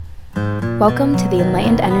Welcome to the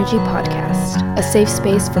Enlightened Energy Podcast, a safe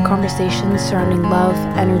space for conversations surrounding love,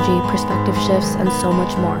 energy, perspective shifts, and so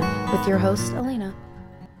much more, with your host, Elena.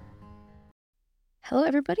 Hello,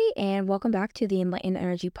 everybody, and welcome back to the Enlightened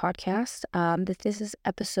Energy Podcast. This is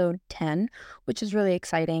episode 10, which is really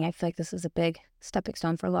exciting. I feel like this is a big stepping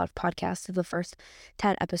stone for a lot of podcasts of the first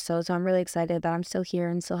 10 episodes, so I'm really excited that I'm still here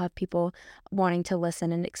and still have people wanting to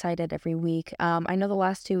listen and excited every week. I know the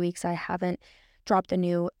last 2 weeks I haven't dropped a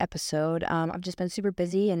new episode. I've just been super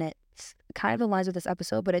busy, and it's kind of aligns with this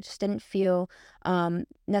episode, but it just didn't feel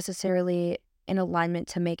necessarily in alignment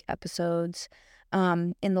to make episodes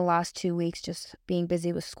in the last 2 weeks, just being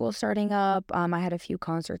busy with school starting up. I had a few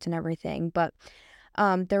concerts and everything, but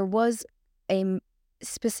there was a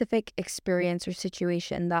specific experience or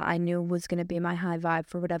situation that I knew was going to be my high vibe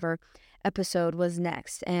for whatever episode was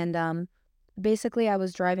next. And basically, I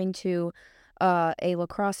was driving to a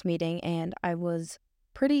lacrosse meeting, and I was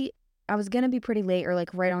going to be pretty late, or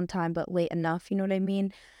like right on time, but late enough, you know what I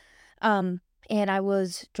mean? And I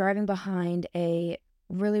was driving behind a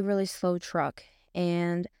really, really slow truck.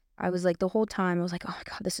 And I was like, the whole time, I was like, oh my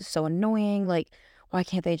God, this is so annoying. Like, why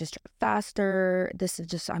can't they just drive faster? This is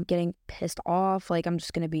just, I'm getting pissed off. Like, I'm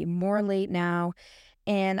just going to be more late now.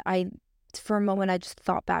 And for a moment, I just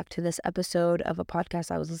thought back to this episode of a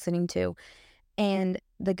podcast I was listening to. And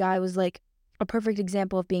the guy was like, a perfect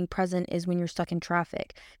example of being present is when you're stuck in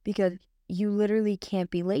traffic, because you literally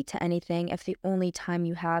can't be late to anything if the only time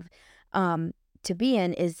you have to be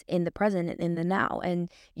in is in the present and in the now,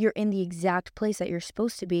 and you're in the exact place that you're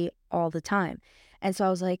supposed to be all the time. And so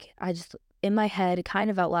I was like, I just, in my head,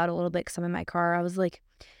 kind of out loud a little bit because I'm in my car, I was like,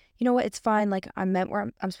 you know what, it's fine. Like, I'm meant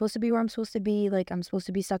where I'm supposed to be, where I'm supposed to be. Like, I'm supposed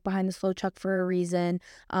to be stuck behind the slow truck for a reason.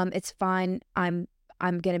 It's fine. I'm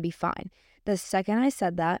gonna be fine. The second I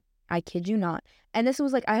said that, I kid you not, and this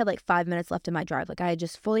was like, I had like 5 minutes left in my drive. Like, I had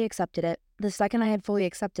just fully accepted it. The second I had fully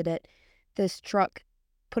accepted it, this truck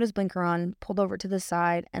put his blinker on, pulled over to the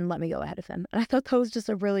side, and let me go ahead of him. And I thought that was just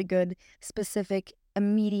a really good, specific,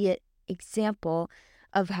 immediate example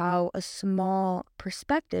of how a small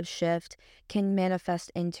perspective shift can manifest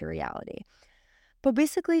into reality. But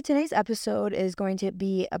basically, today's episode is going to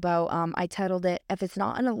be about, I titled it, If It's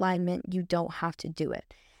Not in Alignment, You Don't Have to Do It.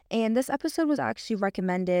 And this episode was actually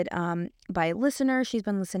recommended by a listener. She's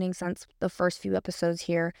been listening since the first few episodes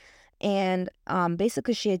here. And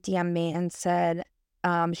basically, she had DM'd me and said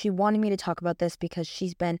she wanted me to talk about this because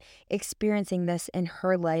she's been experiencing this in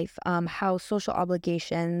her life, how social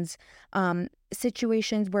obligations,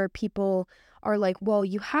 situations where people are like, well,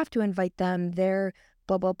 you have to invite them, they're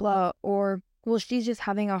blah, blah, blah, or, well, she's just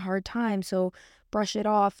having a hard time, so brush it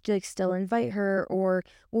off, to like, still invite her, or,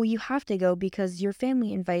 well, you have to go because your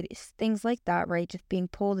family invites, things like that, right? Just being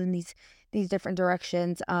pulled in these different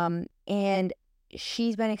directions. And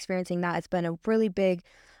she's been experiencing that. It's been a really big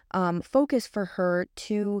focus for her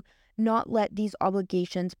to not let these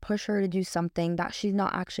obligations push her to do something that she's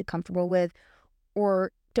not actually comfortable with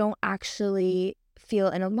or don't actually feel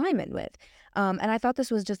in alignment with. And I thought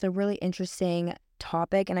this was just a really interesting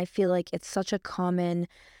topic, and I feel like it's such a common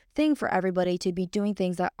thing for everybody to be doing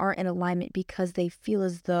things that aren't in alignment because they feel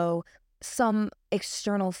as though some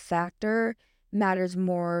external factor matters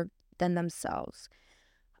more than themselves.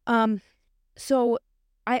 So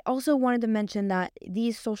I also wanted to mention that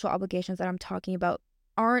these social obligations that I'm talking about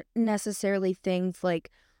aren't necessarily things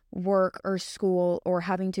like work or school or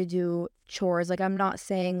having to do chores. Like, I'm not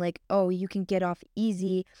saying like, oh, you can get off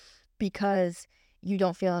easy because you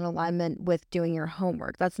don't feel in alignment with doing your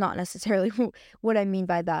homework. That's not necessarily what I mean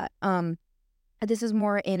by that. This is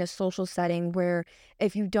more in a social setting where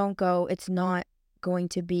if you don't go, it's not going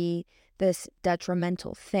to be this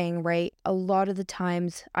detrimental thing, right? A lot of the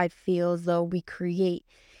times I feel as though we create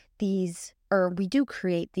these, or we do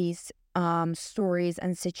create these stories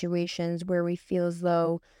and situations where we feel as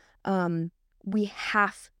though we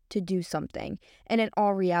have to do something. And in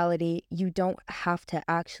all reality, you don't have to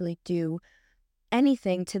actually do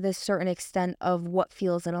anything to this certain extent of what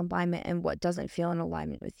feels in alignment and what doesn't feel in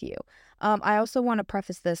alignment with you. I also want to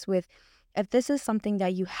preface this with, if this is something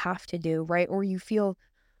that you have to do, right, or you feel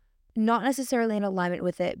not necessarily in alignment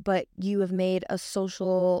with it, but you have made a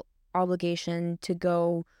social obligation to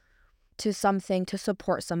go to something to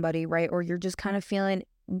support somebody, right, or you're just kind of feeling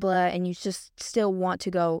blah and you just still want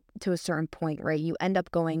to go to a certain point, right, you end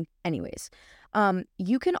up going anyways.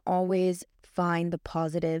 You can always find the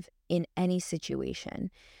positive in any situation.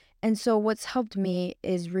 And so what's helped me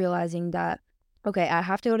is realizing that, okay, I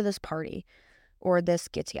have to go to this party or this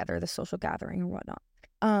get together, this social gathering or whatnot.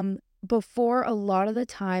 Before, a lot of the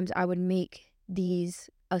times I would make these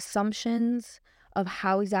assumptions of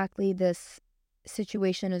how exactly this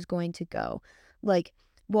situation is going to go. Like,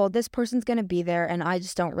 well, this person's going to be there and I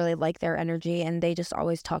just don't really like their energy and they just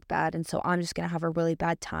always talk bad. And so I'm just going to have a really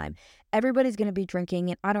bad time. Everybody's going to be drinking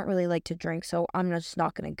and I don't really like to drink. So I'm just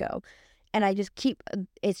not going to go. And I just keep,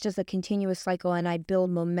 it's just a continuous cycle and I build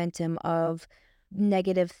momentum of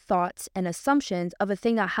negative thoughts and assumptions of a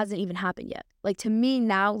thing that hasn't even happened yet. Like to me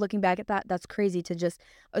now, looking back at that, that's crazy to just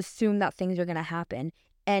assume that things are going to happen.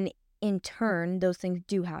 And in turn, those things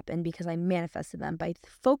do happen because I manifested them by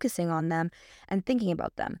focusing on them and thinking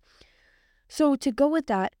about them. So to go with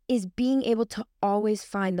that is being able to always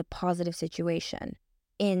find the positive situation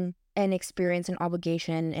in an experience, an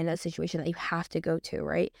obligation, in a situation that you have to go to,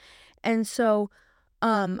 right? And so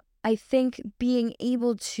I think being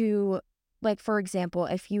able to, like, for example,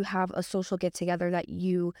 if you have a social get together that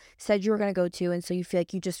you said you were going to go to, and so you feel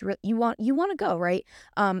like you just you want to go, right?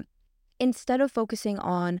 Instead of focusing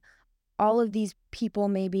on all of these people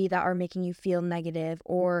maybe that are making you feel negative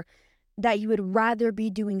or that you would rather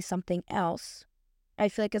be doing something else, I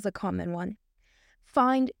feel like is a common one.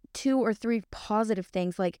 Find 2 or 3 positive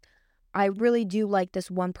things. Like, I really do like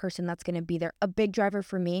this one person that's going to be there. A big driver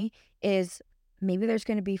for me is maybe there's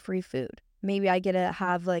going to be free food. Maybe I get to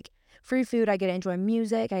have like free food. I get to enjoy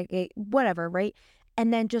music. I get whatever, right?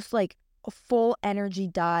 And then just like a full energy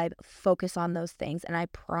dive, focus on those things. And I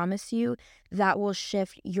promise you that will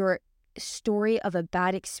shift your story of a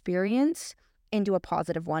bad experience into a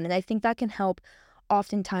positive one. And I think that can help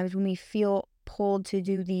oftentimes when we feel pulled to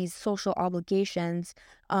do these social obligations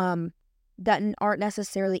that aren't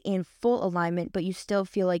necessarily in full alignment, but you still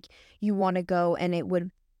feel like you want to go and it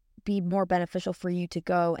would be more beneficial for you to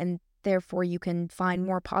go. And therefore, you can find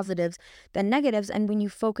more positives than negatives. And when you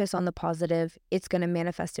focus on the positive, it's going to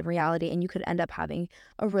manifest in reality and you could end up having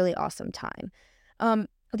a really awesome time.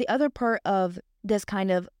 The other part of this kind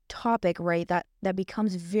of topic, right, that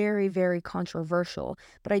becomes very, very controversial,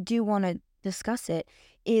 but I do want to discuss it,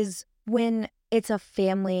 is when it's a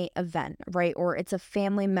family event, right? Or it's a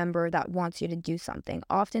family member that wants you to do something.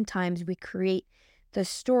 Oftentimes we create the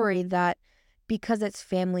story that because it's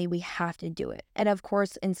family, we have to do it. And of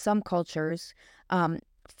course, in some cultures,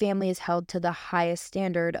 family is held to the highest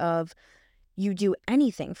standard of you do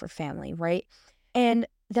anything for family, right? And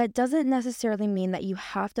that doesn't necessarily mean that you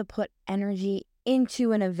have to put energy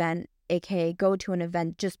into an event, aka go to an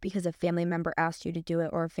event just because a family member asked you to do it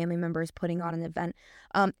or a family member is putting on an event.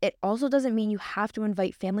 It also doesn't mean you have to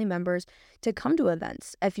invite family members to come to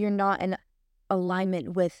events if you're not in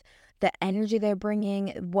alignment with the energy they're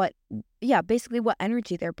bringing, basically what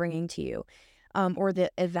energy they're bringing to you, or the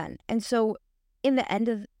event. And so at the end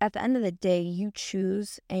of the day, you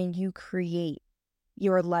choose and you create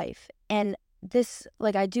your life. And this,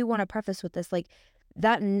 like, I do want to preface with this, like,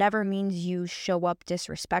 that never means you show up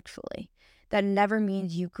disrespectfully. That never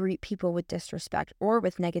means you greet people with disrespect or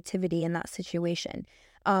with negativity in that situation.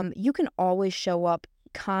 You can always show up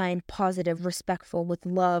kind, positive, respectful, with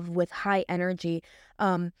love, with high energy,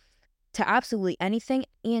 to absolutely anything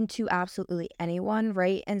and to absolutely anyone,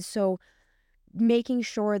 right? And so making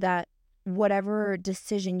sure that whatever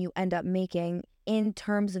decision you end up making in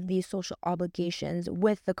terms of these social obligations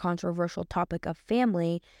with the controversial topic of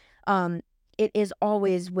family, it is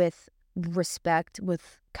always with respect,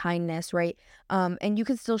 with kindness, right? And you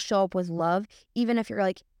can still show up with love, even if you're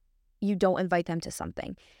like, you don't invite them to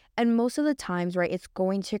something. And most of the times, right, it's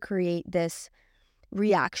going to create this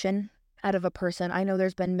reaction out of a person. I know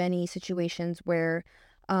there's been many situations where,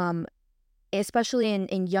 especially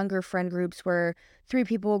in younger friend groups where 3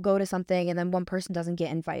 people go to something and then one person doesn't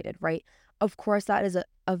get invited, right? Of course, that is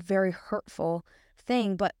a very hurtful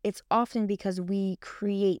thing, but it's often because we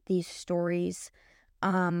create these stories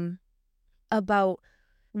about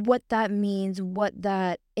what that means, what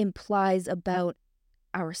that implies about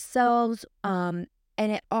ourselves, and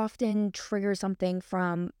it often triggers something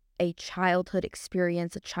from a childhood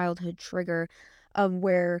experience, a childhood trigger of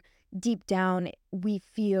where deep down we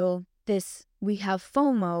feel this, we have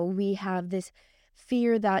FOMO, we have this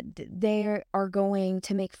fear that they are going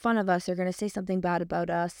to make fun of us, they're going to say something bad about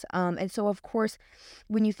us. And so of course,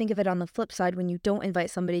 when you think of it on the flip side, when you don't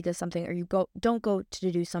invite somebody to something or you don't go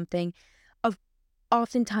to do something, of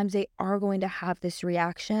oftentimes they are going to have this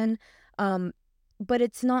reaction. But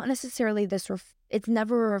it's not necessarily it's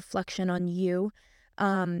never a reflection on you,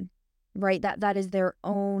 right? That is their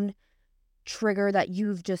own trigger that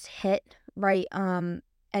you've just hit, right? And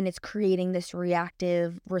it's creating this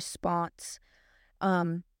reactive response,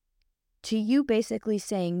 to you basically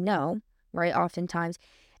saying no, right? Oftentimes,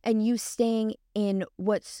 and you staying in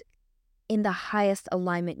what's in the highest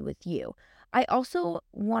alignment with you. I also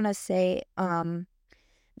want to say,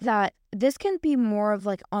 that this can be more of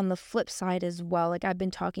like on the flip side as well. Like I've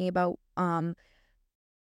been talking about,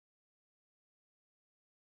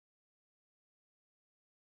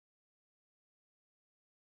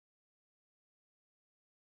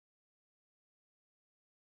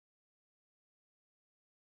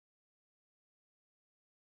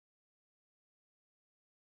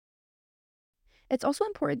 it's also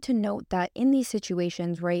important to note that in these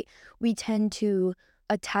situations, right, we tend to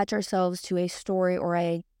attach ourselves to a story or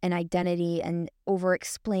an identity and over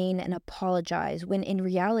explain and apologize when in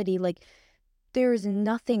reality, like, there's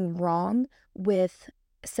nothing wrong with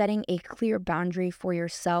setting a clear boundary for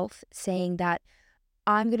yourself, saying that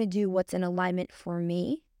I'm going to do what's in alignment for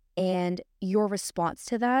me. And your response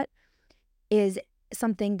to that is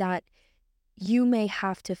something that you may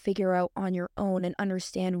have to figure out on your own and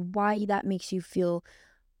understand why that makes you feel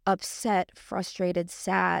upset, frustrated,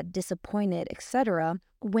 sad, disappointed, etc.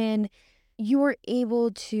 When you're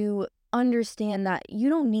able to understand that you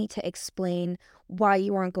don't need to explain why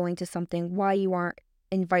you aren't going to something, why you aren't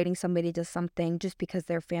inviting somebody to something just because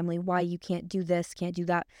they're family, why you can't do this, can't do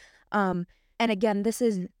that. Um, and again, this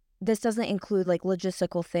doesn't include like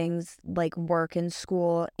logistical things like work and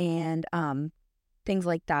school and things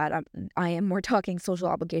like that. I am more talking social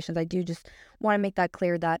obligations. I do just want to make that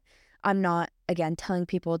clear that I'm not, again, telling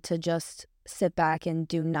people to just sit back and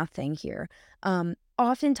do nothing here.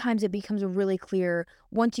 Oftentimes it becomes really clear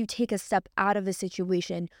once you take a step out of a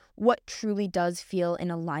situation what truly does feel in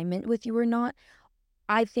alignment with you or not.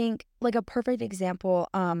 I think like a perfect example,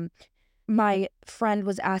 my friend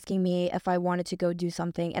was asking me if I wanted to go do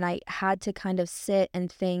something, and I had to kind of sit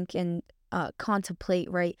and think and contemplate,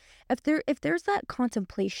 right? If there's that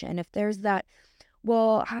contemplation, if there's that,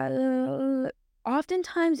 well,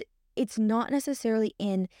 oftentimes it's not necessarily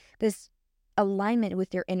in this alignment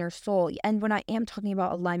with your inner soul. And when I am talking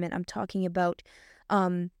about alignment, I'm talking about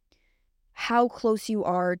um how close you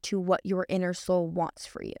are to what your inner soul wants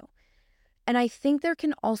for you. And I think there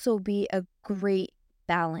can also be a great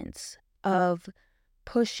balance of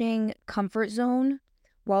pushing comfort zone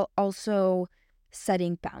while also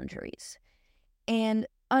setting boundaries and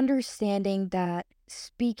understanding that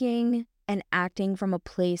speaking and acting from a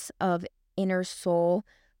place of inner soul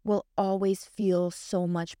will always feel so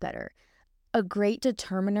much better. A great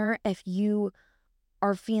determiner if you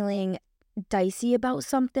are feeling dicey about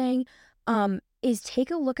something is take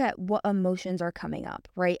a look at what emotions are coming up,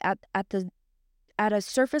 right? At a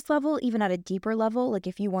surface level, even at a deeper level, like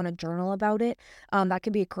if you want to journal about it, that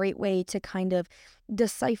could be a great way to kind of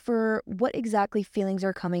decipher what exactly feelings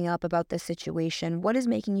are coming up about this situation, what is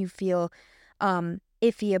making you feel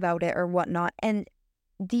iffy about it or whatnot. And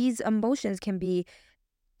these emotions can be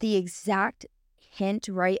the exact hint,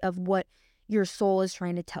 right, of what your soul is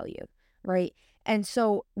trying to tell you, right? And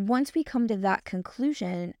so once we come to that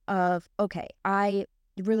conclusion of, okay, I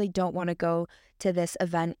really don't want to go to this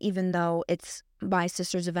event, even though it's my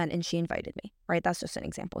sister's event and she invited me, right? That's just an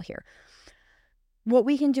example here. What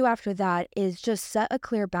we can do after that is just set a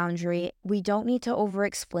clear boundary. We don't need to over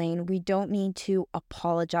explain. We don't need to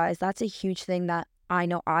apologize. That's a huge thing that I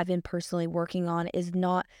know I've been personally working on, is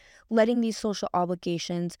not letting these social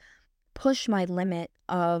obligations push my limit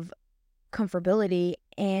of comfortability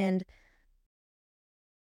and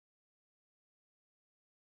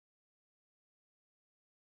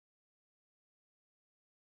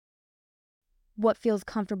what feels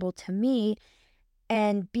comfortable to me,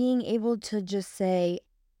 and being able to just say,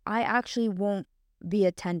 I actually won't be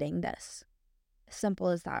attending this. Simple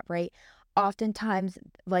as that, right? Oftentimes,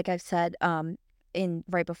 like I've said in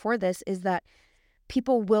right before this, is that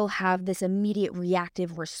people will have this immediate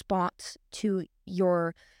reactive response to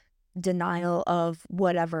your denial of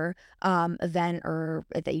whatever event, or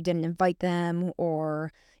that you didn't invite them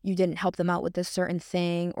or you didn't help them out with this certain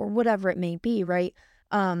thing or whatever it may be, right?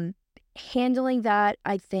 um Handling that,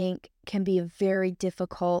 I think, can be a very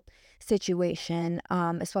difficult situation,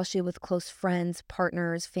 especially with close friends,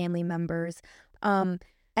 partners, family members. um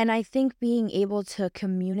and I think being able to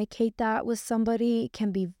communicate that with somebody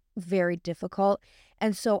can be very difficult.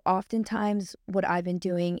 And so oftentimes what I've been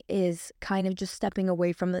doing is kind of just stepping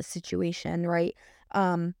away from the situation, right?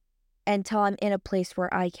 Um, until I'm in a place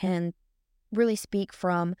where I can really speak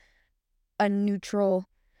from a neutral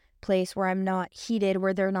place where I'm not heated,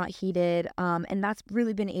 where they're not heated. And that's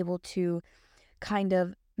really been able to kind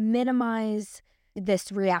of minimize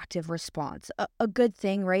this reactive response. A good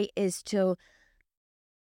thing, right, is to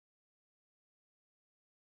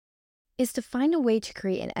find a way to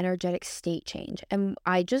create an energetic state change. And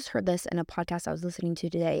I just heard this in a podcast I was listening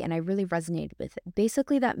to today, and I really resonated with it.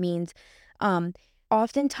 Basically, that means um,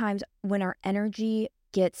 oftentimes when our energy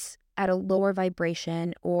gets at a lower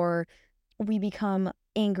vibration, or we become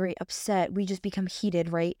angry, upset, we just become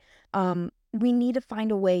heated, right? We need to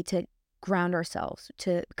find a way to ground ourselves,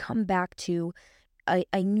 to come back to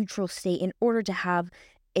a neutral state in order to have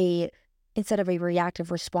a, instead of a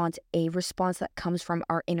reactive response, a response that comes from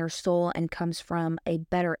our inner soul and comes from a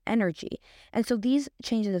better energy. And so these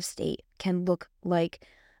changes of state can look like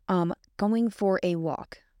going for a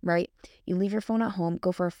walk, right? You leave your phone at home,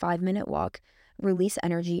 go for a 5-minute walk, release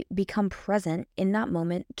energy, become present in that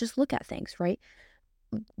moment, just look at things, right?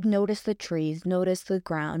 Notice the trees, notice the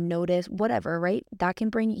ground, notice whatever, right? That can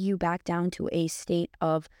bring you back down to a state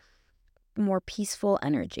of more peaceful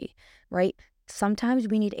energy, right? Sometimes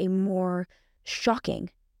we need a more shocking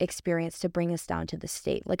experience to bring us down to the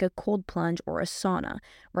state, like a cold plunge or a sauna,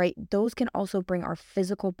 right? Those can also bring our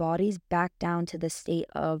physical bodies back down to the state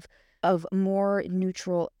of more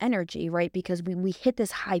neutral energy, right? Because we hit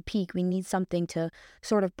this high peak, we need something to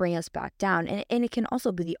sort of bring us back down. And it can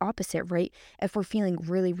also be the opposite, right? If we're feeling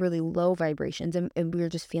really, really low vibrations and we're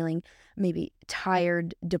just feeling maybe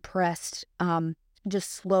tired, depressed,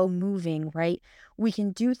 just slow moving, right? We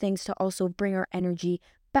can do things to also bring our energy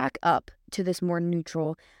back up to this more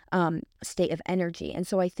neutral state of energy. And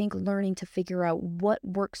so I think learning to figure out what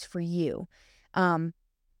works for you um,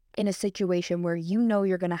 in a situation where you know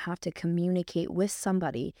you're going to have to communicate with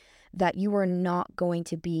somebody, that you are not going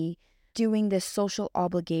to be doing this social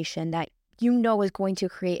obligation that you know is going to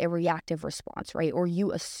create a reactive response, right? Or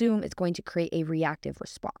you assume it's going to create a reactive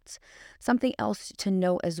response. Something else to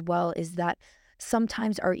know as well is that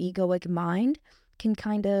sometimes our egoic mind can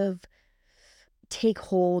kind of take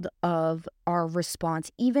hold of our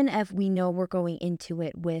response, even if we know we're going into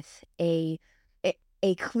it with a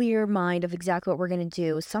clear mind of exactly what we're going to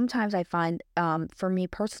do. Sometimes I find, for me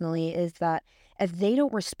personally, is that if they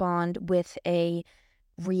don't respond with a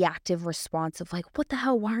reactive response of like, what the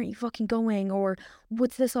hell, why aren't you fucking going? Or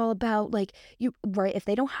what's this all about? Like, you, right? If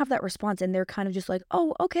they don't have that response and they're kind of just like,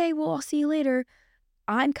 oh, okay, well, I'll see you later.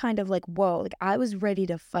 I'm kind of like, whoa, like I was ready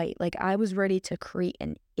to fight. Like I was ready to create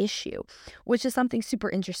an issue, which is something super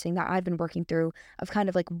interesting that I've been working through, of kind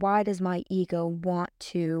of like, why does my ego want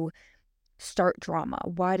to start drama?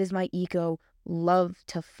 Why does my ego love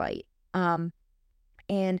to fight? And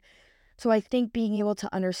so I think being able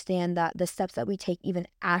to understand that the steps that we take even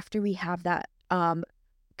after we have that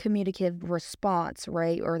communicative response,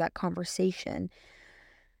 right, or that conversation,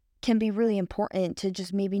 can be really important to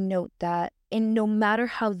just maybe note that, and no matter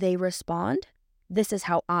how they respond, this is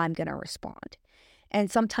how I'm going to respond.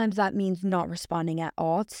 And sometimes that means not responding at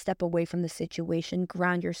all. Step away from the situation,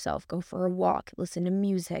 ground yourself, go for a walk, listen to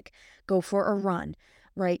music, go for a run,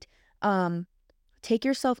 right? Take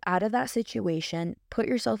yourself out of that situation, put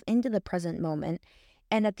yourself into the present moment.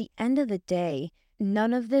 And at the end of the day,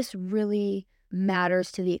 none of this really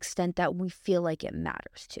matters to the extent that we feel like it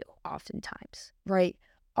matters to, oftentimes, right?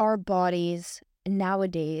 Our bodies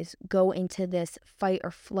nowadays go into this fight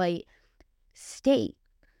or flight state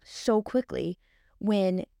so quickly,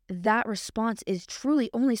 when that response is truly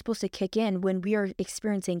only supposed to kick in when we are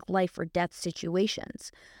experiencing life or death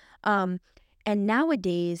situations. Um, and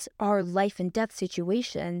nowadays, our life and death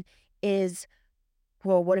situation is,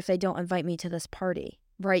 well, what if they don't invite me to this party?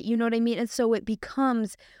 Right? You know what I mean? And so it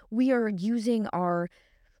becomes, we are using our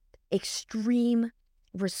extreme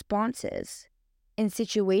responses in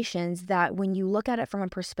situations that, when you look at it from a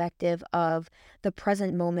perspective of the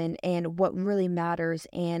present moment and what really matters,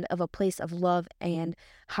 and of a place of love and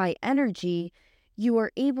high energy, you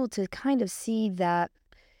are able to kind of see that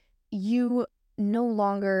you no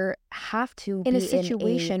longer have to in a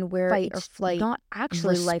situation where fight or flight, not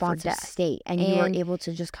actually life or death state, and you are able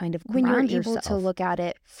to just kind of when you're able to look at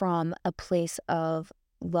it from a place of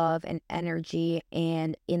love and energy,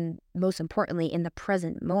 and in, most importantly, in the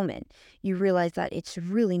present moment, you realize that it's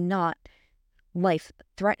really not life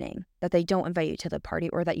threatening that they don't invite you to the party,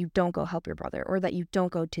 or that you don't go help your brother, or that you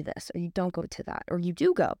don't go to this, or you don't go to that, or you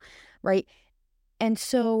do go, right? And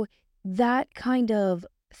so that kind of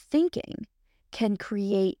thinking can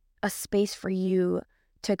create a space for you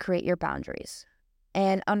to create your boundaries,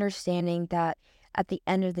 and understanding that at the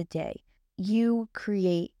end of the day, you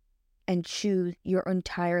create and choose your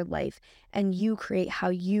entire life, and you create how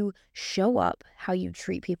you show up, how you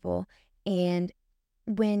treat people. And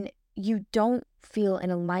when you don't feel in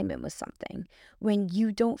alignment with something, when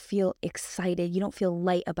you don't feel excited, you don't feel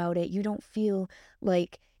light about it, you don't feel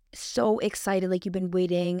like so excited, like you've been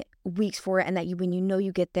waiting weeks for it, and that you, when you know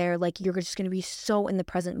you get there, like you're just going to be so in the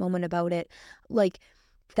present moment about it, like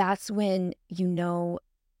that's when you know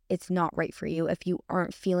it's not right for you, if you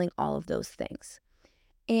aren't feeling all of those things.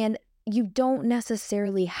 And you don't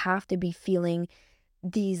necessarily have to be feeling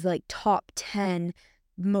these like top 10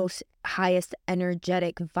 most highest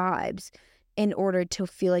energetic vibes in order to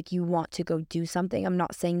feel like you want to go do something. I'm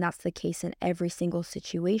not saying that's the case in every single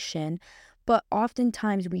situation, but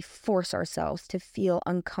oftentimes we force ourselves to feel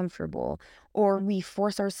uncomfortable, or we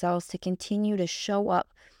force ourselves to continue to show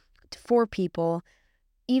up for people,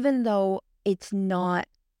 even though it's not,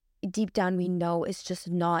 deep down we know it's just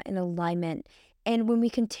not in alignment. And when we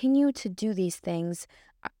continue to do these things,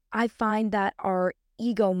 I find that our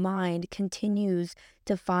ego mind continues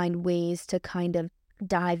to find ways to kind of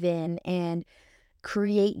dive in and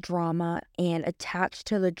create drama and attach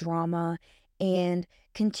to the drama, and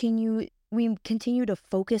we continue to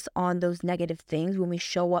focus on those negative things when we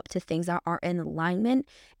show up to things that aren't in alignment.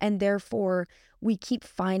 And therefore we keep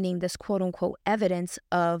finding this quote unquote evidence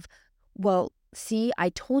of, well, see,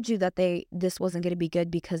 I told you that this wasn't going to be good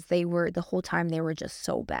because the whole time they were just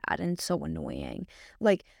so bad and so annoying.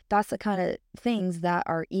 Like, that's the kind of things that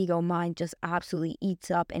our ego mind just absolutely eats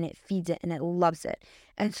up, and it feeds it and it loves it.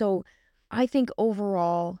 And so I think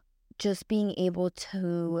overall, just being able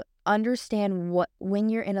to understand when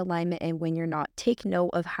you're in alignment and when you're not, take note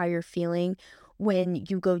of how you're feeling when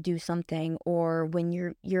you go do something, or when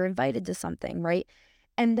you're invited to something, right?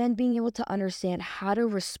 And then being able to understand how to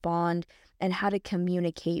respond and how to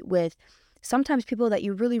communicate with sometimes people that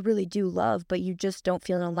you really, really do love, but you just don't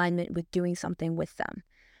feel in alignment with doing something with them.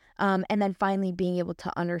 And then finally being able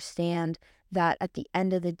to understand that at the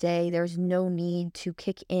end of the day, there's no need to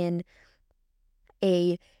kick in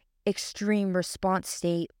a extreme response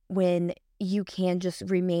state when you can just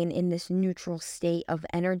remain in this neutral state of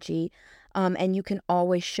energy. And you can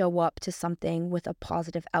always show up to something with a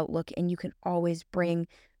positive outlook, and you can always bring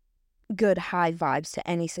good high vibes to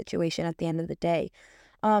any situation at the end of the day.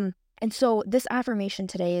 And so this affirmation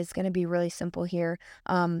today is going to be really simple here.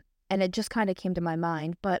 And it just kind of came to my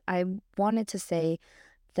mind, but I wanted to say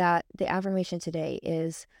that the affirmation today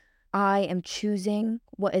is, I am choosing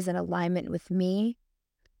what is in alignment with me.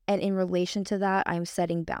 And in relation to that, I'm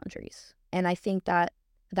setting boundaries. And I think that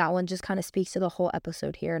that one just kind of speaks to the whole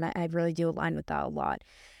episode here. And I really do align with that a lot.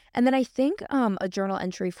 And then I think a journal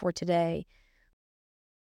entry for today.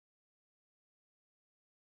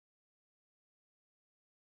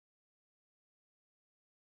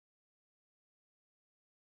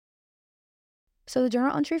 So the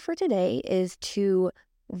journal entry for today is to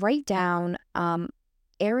write down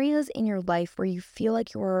areas in your life where you feel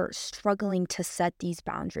like you're struggling to set these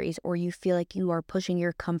boundaries, or you feel like you are pushing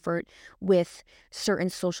your comfort with certain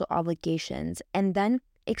social obligations, and then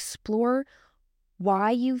explore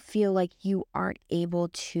why you feel like you aren't able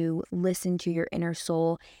to listen to your inner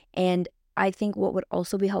soul. And I think what would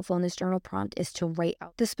also be helpful in this journal prompt is to write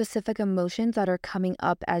out the specific emotions that are coming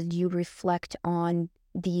up as you reflect on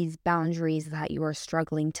these boundaries that you are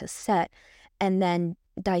struggling to set, and then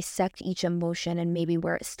dissect each emotion and maybe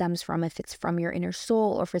where it stems from, if it's from your inner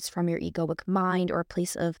soul, or if it's from your egoic mind, or a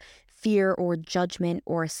place of fear or judgment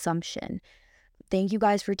or assumption. Thank you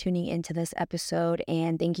guys for tuning into this episode,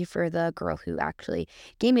 and thank you for the girl who actually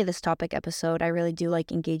gave me this topic episode. I really do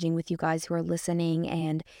like engaging with you guys who are listening,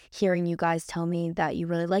 and hearing you guys tell me that you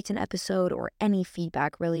really liked an episode, or any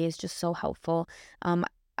feedback really is just so helpful.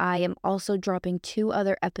 I am also dropping 2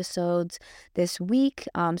 other episodes this week,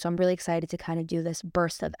 so I'm really excited to kind of do this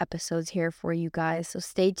burst of episodes here for you guys. So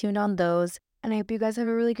stay tuned on those, and I hope you guys have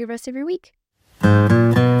a really good rest of your week.